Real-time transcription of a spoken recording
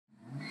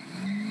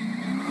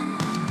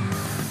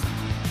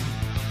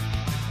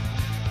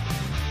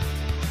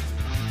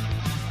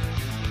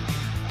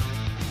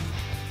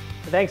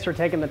Thanks for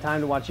taking the time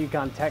to watch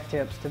Econ Tech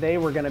Tips. Today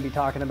we're going to be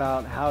talking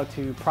about how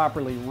to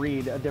properly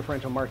read a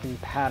differential marking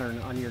pattern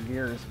on your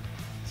gears.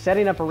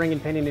 Setting up a ring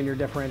and pinion in your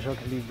differential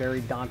can be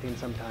very daunting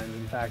sometimes.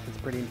 In fact, it's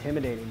pretty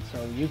intimidating. So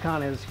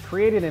Econ has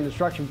created an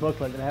instruction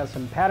booklet that has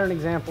some pattern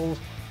examples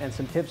and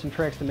some tips and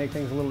tricks to make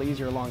things a little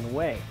easier along the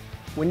way.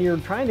 When you're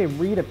trying to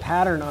read a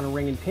pattern on a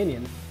ring and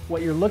pinion,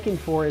 what you're looking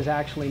for is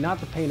actually not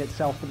the paint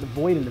itself, but the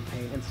void in the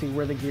paint, and see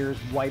where the gears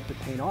wipe the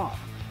paint off.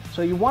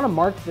 So you want to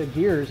mark the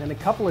gears in a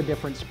couple of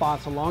different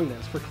spots along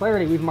this. For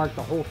clarity, we've marked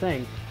the whole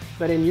thing,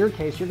 but in your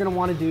case, you're going to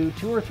want to do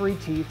 2 or 3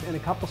 teeth in a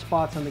couple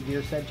spots on the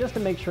gear set just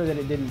to make sure that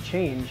it didn't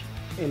change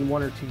in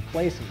 1 or 2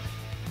 places.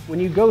 When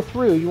you go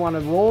through, you want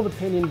to roll the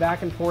pinion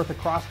back and forth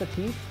across the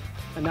teeth,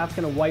 and that's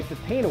going to wipe the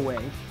paint away,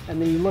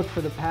 and then you look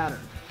for the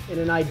pattern. In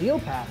an ideal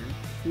pattern,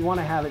 you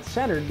want to have it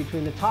centered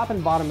between the top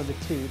and bottom of the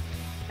tooth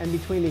and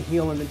between the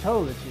heel and the toe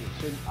of the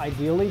tooth. So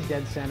ideally,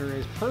 dead center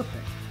is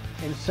perfect.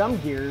 In some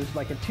gears,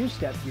 like a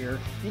 2-step gear,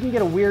 you can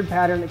get a weird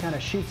pattern that kind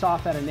of shoots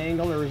off at an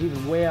angle or is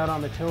even way out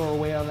on the toe or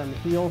way out on the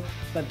heel,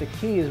 but the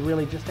key is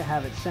really just to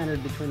have it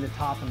centered between the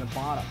top and the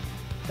bottom.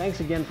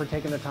 Thanks again for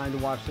taking the time to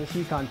watch this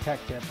Econ Tech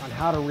Tip on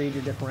how to read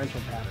your differential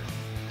pattern.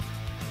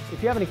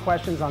 If you have any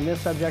questions on this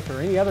subject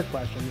or any other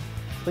questions,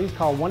 please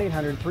call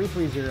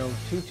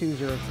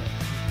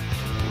 1-800-330-2206.